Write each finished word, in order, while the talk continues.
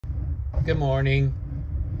Good morning.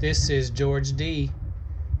 This is George D.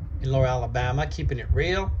 in Laurel, Alabama, keeping it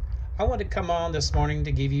real. I want to come on this morning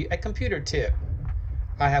to give you a computer tip.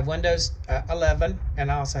 I have Windows 11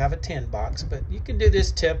 and I also have a 10 box, but you can do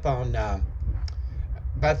this tip on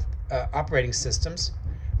both operating systems.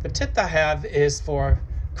 The tip I have is for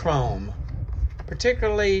Chrome,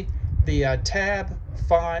 particularly the tab,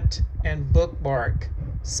 font, and bookmark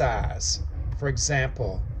size. For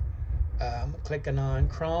example, I'm clicking on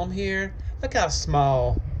Chrome here. Look how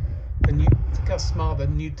small the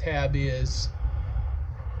new tab is,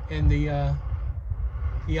 and the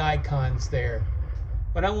icons there.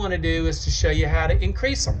 What I want to do is to show you how to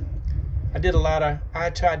increase them. I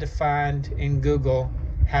tried to find in Google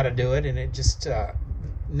how to do it, and it just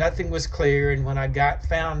nothing was clear. And when I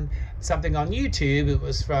found something on YouTube, it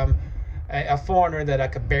was from a foreigner that I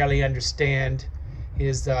could barely understand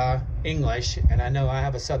his English, and I know I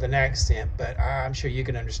have a southern accent, but I'm sure you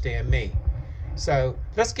can understand me. So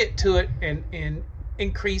let's get to it and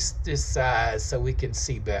increase this size so we can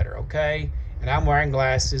see better, okay? And I'm wearing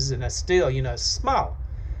glasses and it's still, small.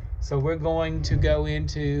 So we're going to go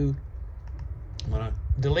into, I'm going to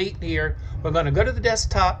delete here. We're going to go to the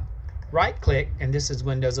desktop, right click, and this is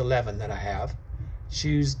Windows 11 that I have.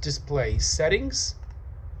 Choose Display Settings,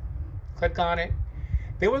 click on it.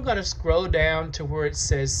 Then we're going to scroll down to where it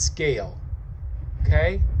says Scale,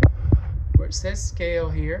 okay? Where it says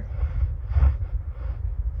Scale here.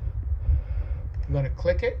 I'm going to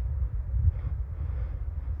click it.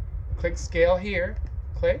 Click Scale here.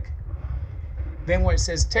 Click. Then where it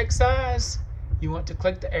says Text Size, you want to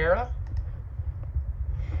click the arrow.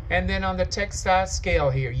 And then on the text size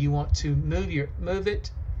scale here, you want to move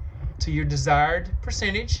it to your desired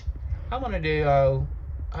percentage. I'm going to do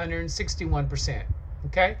 161%.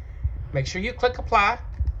 Okay, make sure you click apply.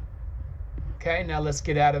 Okay, now let's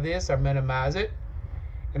get out of this or minimize it,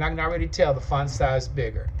 and I can already tell the font size is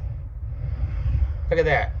bigger. Look at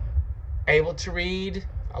that, able to read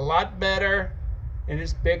a lot better, and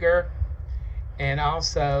it's bigger. And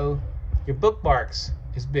also your bookmarks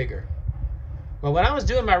is bigger. Well, when I was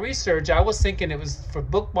doing my research, I was thinking it was for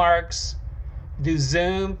bookmarks, do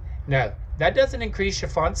zoom. No, that doesn't increase your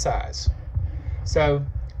font size. So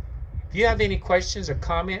if you have any questions or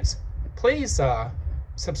comments, please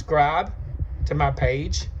subscribe to my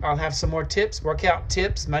page. I'll have some more tips, workout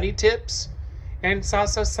tips, money tips, and it's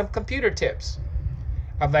also some computer tips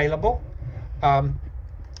available.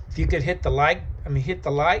 If you could hit the like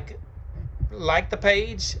the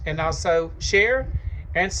page, and also share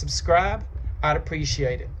and subscribe, I'd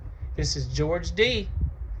appreciate it. This is George D.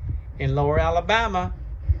 in Laurel, Alabama,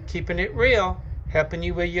 keeping it real, helping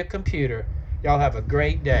you with your computer. Y'all have a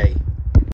great day.